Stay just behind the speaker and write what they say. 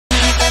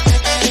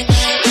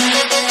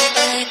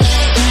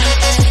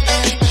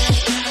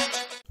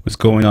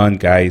going on,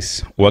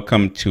 guys?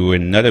 Welcome to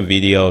another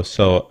video.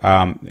 So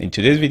in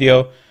today's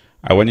video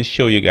I want to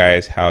show you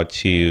guys how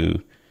to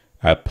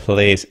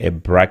place a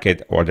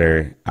bracket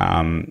order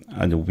on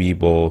the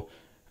WeBull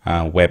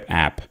web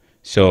app.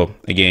 So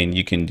again,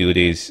 you can do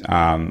this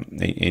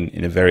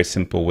in a very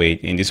simple way,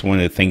 and this is one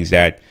of the things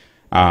that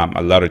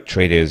a lot of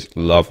traders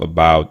love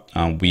about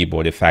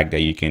WeBull, the fact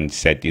that you can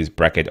set these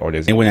bracket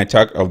orders. And when I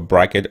talk of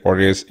bracket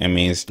orders, it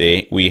means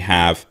we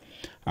have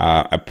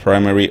a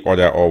primary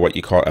order, or what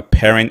you call a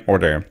parent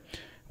order,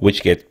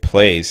 which gets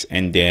placed,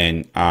 and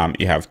then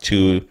you have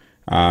two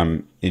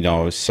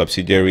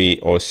subsidiary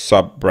or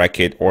sub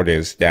bracket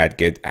orders that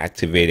get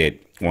activated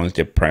once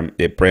the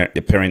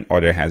parent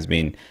order has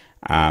been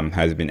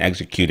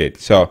executed.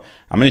 So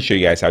I'm going to show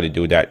you guys how to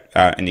do that,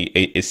 and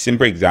a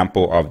simple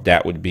example of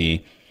that would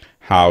be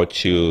how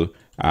to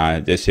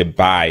just say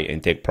buy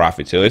and take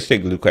profit. So let's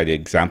take a look at the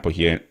example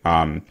here.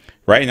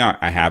 Right now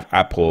I have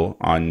Apple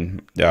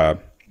on the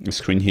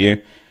screen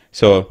here.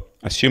 So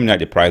assume that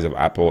the price of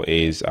Apple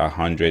is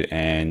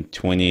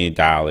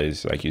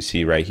 $120, like you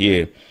see right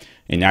here,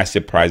 and that's the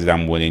price that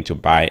I'm willing to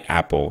buy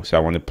Apple. So I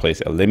want to place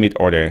a limit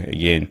order,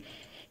 again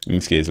in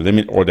this case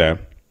limit order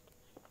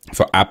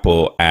for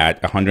Apple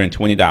at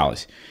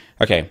 $120.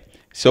 Okay,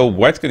 so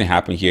what's going to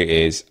happen here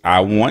is I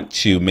want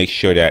to make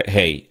sure that,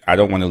 hey, I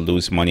don't want to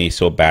lose money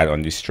so bad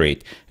on this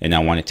trade, and I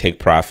want to take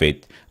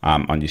profit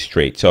on this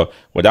trade. So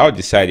what I would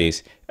decide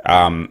is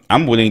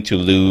I'm willing to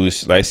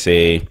lose, let's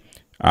say,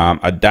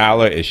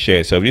 $1 a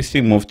share. So if this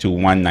thing moves to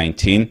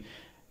 119,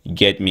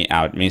 get me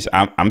out. Means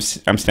I'm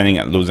standing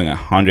at losing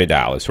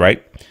 $100,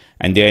 right?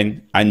 And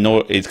then I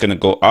know it's gonna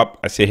go up.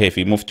 I say, hey, if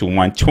you move to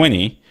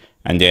 120,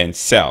 and then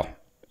sell,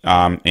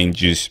 and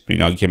just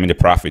give me the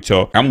profit.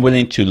 So I'm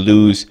willing to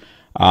lose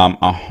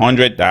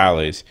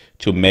 $100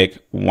 to make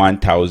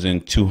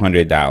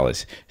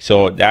 $1,200.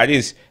 So that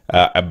is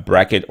a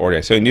bracket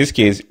order. So in this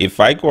case, if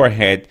I go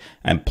ahead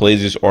and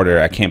place this order,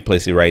 I can't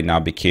place it right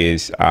now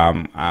because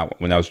when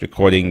I was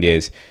recording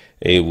this,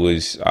 it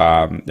was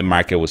the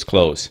market was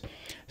closed.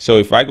 So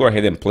if I go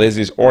ahead and place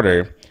this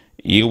order,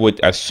 you would,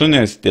 as soon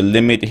as the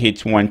limit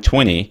hits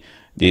 120,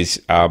 this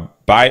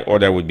buy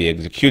order would be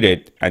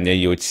executed, and then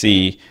you would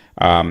see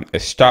a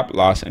stop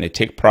loss and a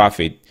take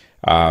profit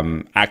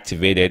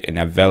activated and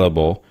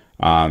available,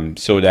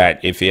 so that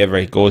if it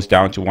ever goes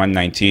down to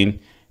 119,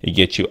 it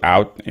gets you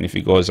out, and if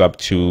it goes up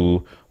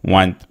to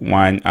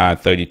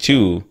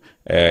 132,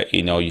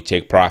 you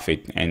take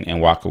profit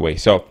and walk away.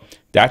 So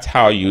that's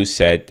how you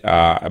set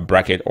a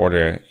bracket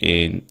order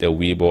in the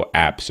WeBull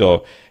app.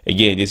 So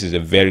again, this is a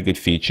very good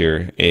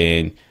feature,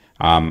 and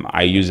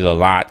I use it a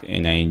lot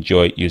and I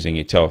enjoy using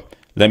it. So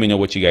let me know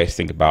what you guys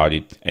think about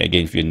it.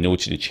 Again, if you're new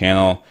to the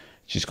channel,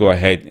 just go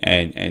ahead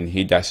and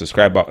hit that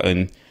subscribe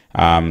button,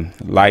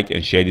 like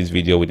and share this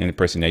video with any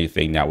person that you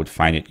think that would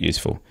find it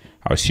useful.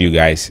 I'll see you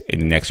guys in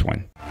the next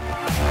one.